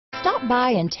Stop by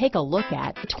and take a look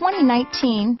at the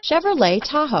 2019 Chevrolet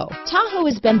Tahoe. Tahoe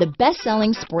has been the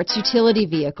best-selling sports utility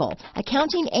vehicle,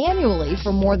 accounting annually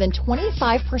for more than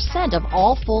 25% of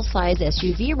all full-size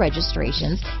SUV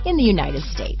registrations in the United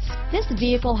States. This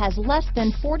vehicle has less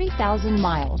than 40,000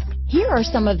 miles. Here are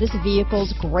some of this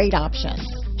vehicle's great options: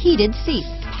 heated seats,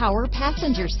 power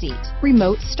passenger seat,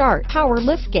 remote start, power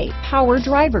liftgate, power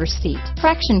driver's seat,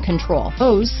 traction control,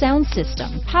 Bose sound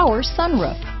system, power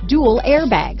sunroof, dual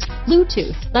airbags,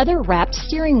 Bluetooth, leather-wrapped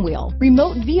steering wheel,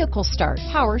 remote vehicle start,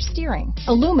 power steering,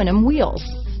 aluminum wheels,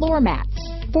 floor mats,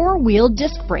 four-wheel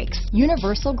disc brakes,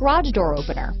 universal garage door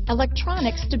opener,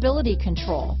 electronic stability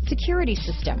control, security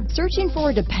system. Searching for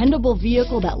a dependable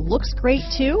vehicle that looks great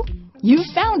too? You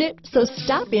found it, so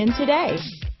stop in today.